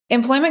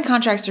Employment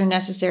contracts are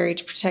necessary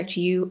to protect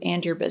you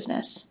and your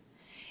business.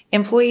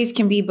 Employees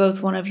can be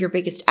both one of your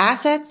biggest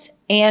assets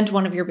and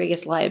one of your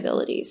biggest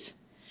liabilities.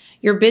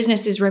 Your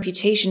business's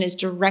reputation is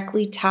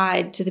directly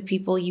tied to the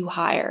people you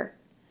hire.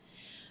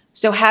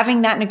 So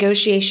having that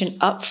negotiation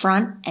up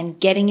front and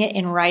getting it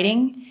in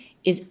writing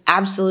is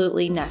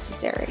absolutely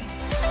necessary.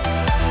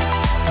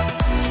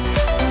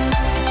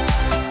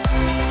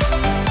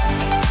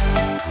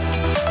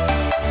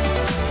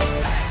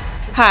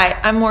 Hi,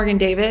 I'm Morgan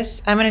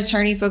Davis. I'm an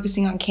attorney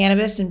focusing on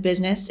cannabis and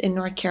business in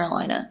North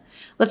Carolina.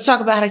 Let's talk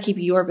about how to keep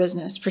your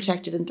business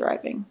protected and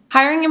thriving.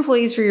 Hiring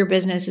employees for your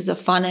business is a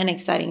fun and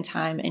exciting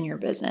time in your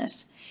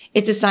business.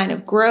 It's a sign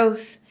of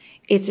growth.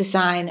 It's a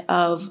sign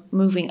of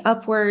moving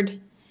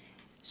upward.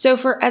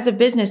 So as a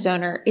business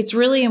owner, it's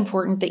really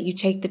important that you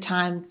take the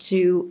time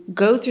to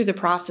go through the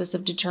process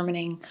of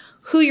determining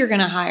who you're going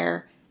to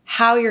hire,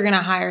 how you're going to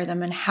hire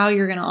them, and how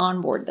you're going to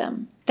onboard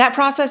them. That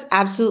process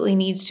absolutely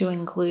needs to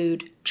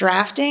include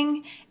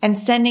drafting and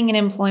sending an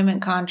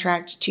employment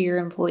contract to your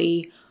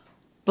employee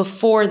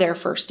before their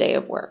first day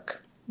of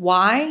work.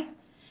 Why?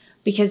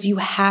 Because you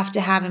have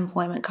to have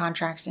employment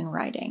contracts in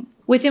writing.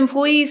 With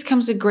employees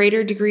comes a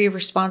greater degree of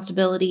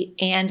responsibility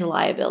and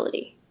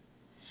liability.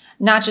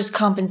 Not just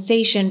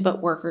compensation,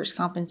 but workers'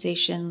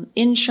 compensation,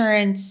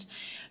 insurance,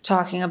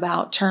 talking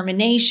about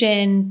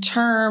termination,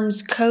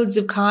 terms, codes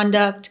of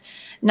conduct.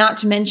 Not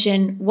to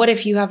mention, what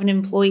if you have an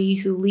employee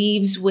who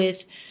leaves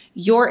with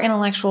your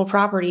intellectual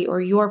property or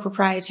your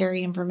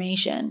proprietary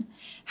information?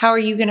 How are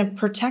you going to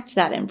protect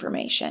that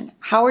information?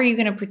 How are you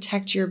going to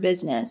protect your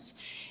business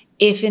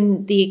if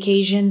in the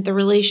occasion the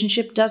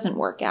relationship doesn't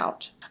work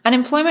out? An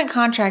employment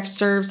contract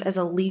serves as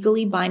a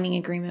legally binding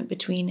agreement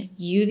between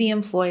you, the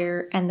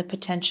employer, and the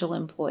potential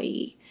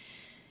employee.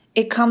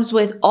 It comes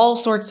with all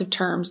sorts of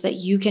terms that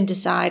you can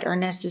decide are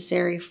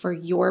necessary for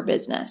your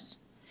business.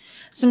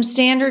 Some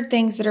standard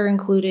things that are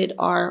included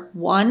are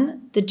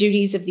 1, the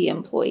duties of the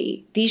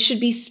employee. These should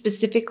be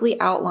specifically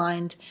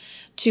outlined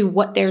to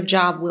what their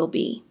job will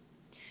be.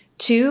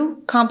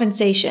 2,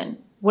 compensation.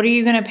 What are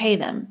you going to pay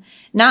them?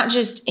 Not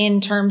just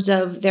in terms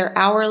of their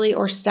hourly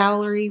or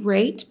salary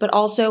rate, but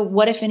also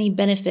what, if any,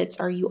 benefits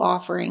are you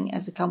offering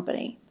as a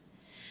company?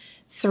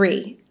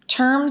 3,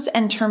 terms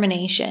and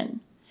termination.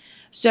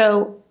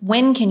 So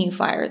when can you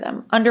fire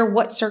them? Under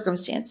what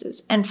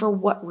circumstances? And for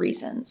what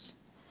reasons?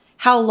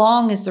 How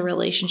long is the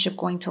relationship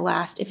going to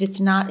last if it's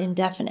not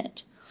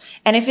indefinite?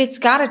 And if it's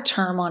got a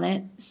term on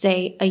it,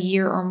 say a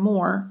year or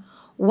more,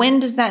 when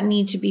does that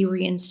need to be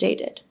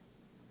reinstated?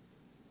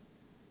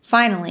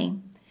 Finally,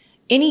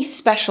 any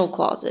special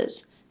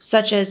clauses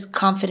such as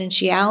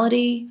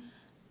confidentiality,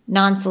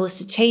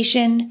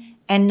 non-solicitation,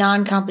 and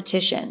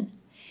non-competition.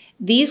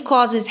 These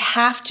clauses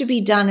have to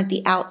be done at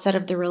the outset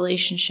of the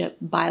relationship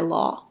by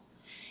law,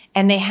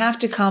 and they have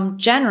to come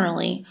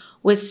generally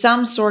with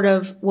some sort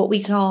of what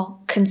we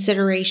call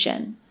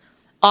consideration.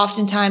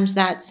 Oftentimes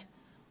that's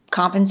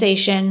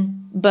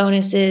compensation,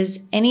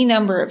 bonuses, any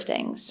number of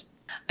things.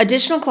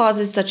 Additional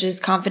clauses such as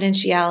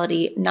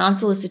confidentiality,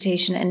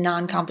 non-solicitation, and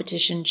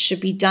non-competition should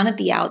be done at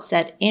the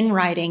outset in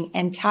writing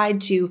and tied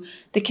to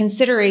the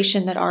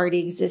consideration that already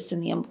exists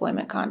in the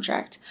employment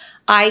contract,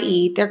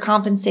 i.e. their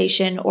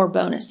compensation or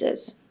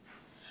bonuses.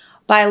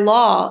 By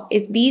law,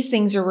 these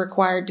things are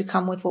required to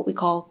come with what we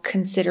call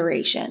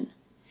consideration.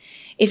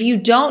 If you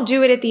don't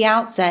do it at the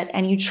outset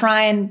and you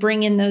try and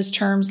bring in those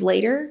terms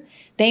later,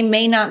 they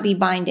may not be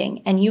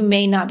binding and you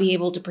may not be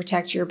able to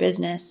protect your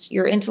business,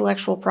 your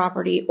intellectual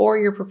property, or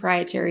your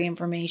proprietary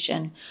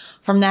information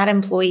from that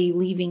employee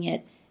leaving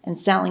it and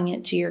selling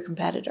it to your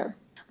competitor.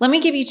 Let me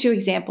give you 2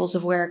 examples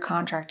of where a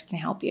contract can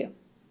help you.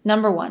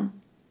 Number 1,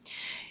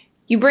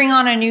 you bring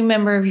on a new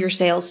member of your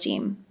sales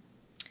team.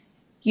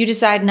 You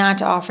decide not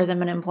to offer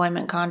them an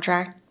employment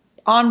contract.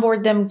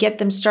 Onboard them, get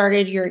them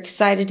started. You're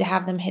excited to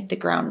have them hit the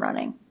ground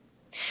running.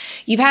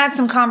 You've had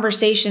some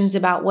conversations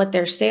about what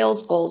their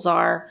sales goals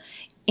are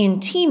in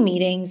team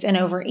meetings and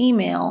over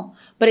email,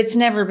 but it's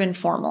never been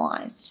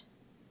formalized.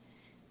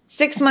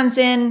 6 months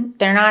in,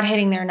 they're not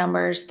hitting their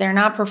numbers. They're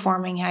not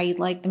performing how you'd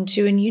like them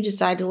to, and you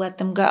decide to let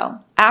them go.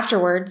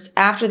 Afterwards,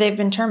 after they've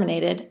been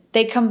terminated,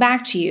 they come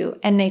back to you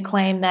and they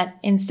claim that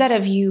instead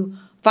of you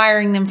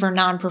firing them for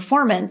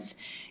non-performance,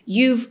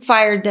 you've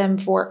fired them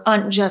for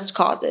unjust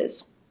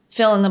causes.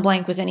 Fill in the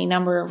blank with any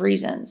number of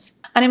reasons.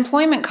 An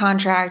employment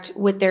contract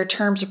with their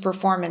terms of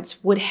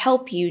performance would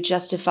help you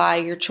justify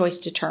your choice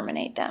to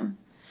terminate them.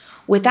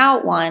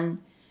 Without one,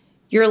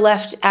 you're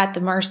left at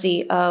the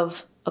mercy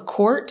of a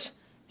court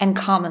and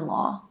common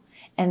law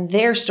and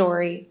their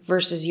story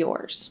versus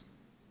yours.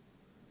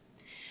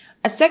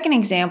 A second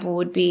example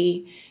would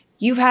be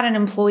you've had an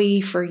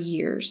employee for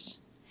years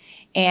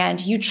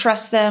and you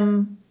trust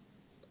them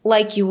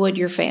like you would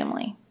your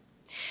family.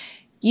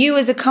 You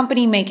as a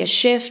company make a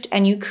shift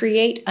and you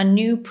create a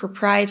new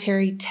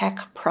proprietary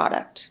tech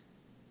product.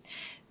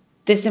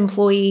 This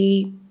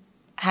employee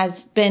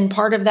has been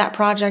part of that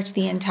project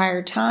the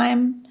entire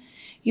time.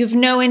 You have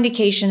no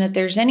indication that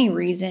there's any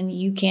reason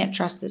you can't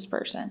trust this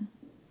person.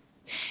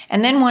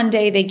 And then one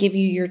day they give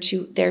you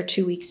their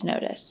 2 weeks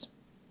notice.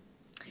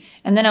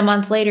 And then a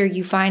month later,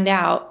 you find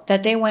out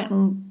that they went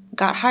and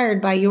got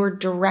hired by your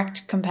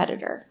direct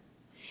competitor.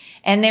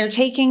 And they're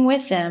taking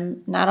with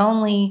them not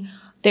only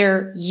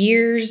their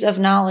years of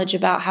knowledge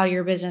about how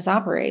your business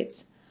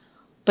operates,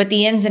 but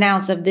the ins and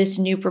outs of this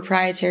new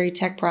proprietary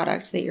tech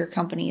product that your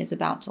company is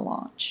about to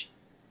launch.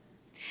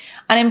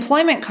 An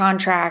employment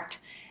contract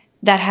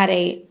that had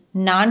a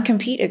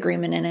non-compete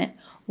agreement in it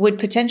would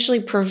potentially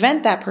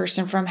prevent that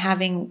person from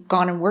having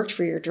gone and worked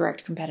for your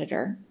direct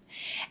competitor.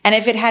 And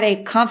if it had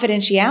a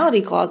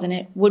confidentiality clause in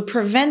it, would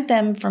prevent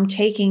them from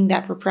taking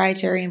that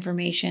proprietary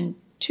information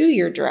to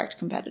your direct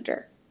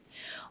competitor.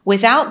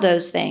 Without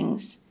those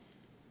things,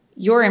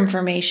 your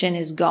information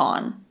is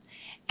gone.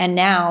 And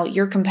now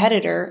your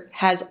competitor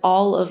has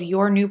all of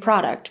your new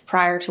product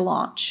prior to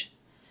launch,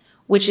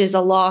 which is a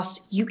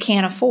loss you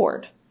can't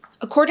afford.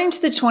 According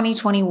to the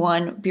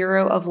 2021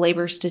 Bureau of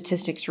Labor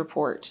Statistics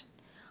report,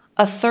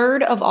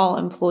 1/3 of all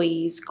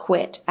employees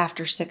quit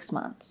after 6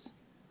 months.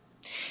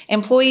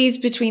 Employees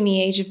between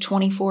the age of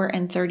 24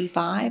 and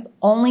 35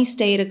 only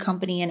stay at a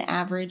company an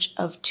average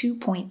of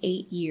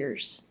 2.8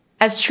 years.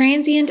 As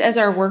transient as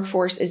our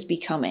workforce is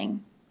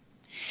becoming,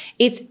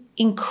 it's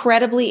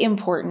incredibly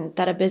important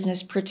that a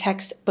business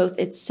protects both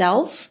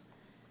itself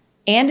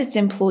and its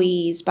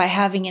employees by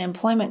having an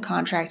employment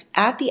contract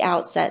at the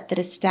outset that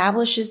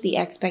establishes the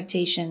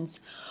expectations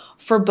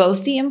for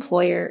both the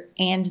employer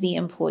and the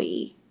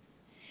employee.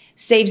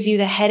 Saves you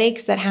the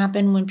headaches that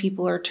happen when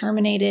people are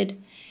terminated,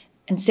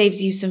 and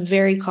saves you some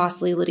very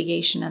costly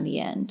litigation on the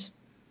end.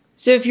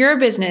 So if you're a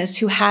business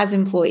who has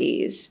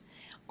employees,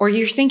 or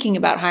you're thinking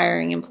about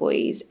hiring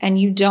employees and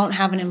you don't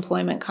have an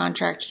employment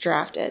contract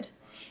drafted,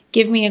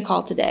 give me a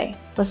call today.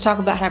 Let's talk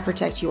about how to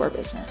protect your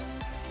business.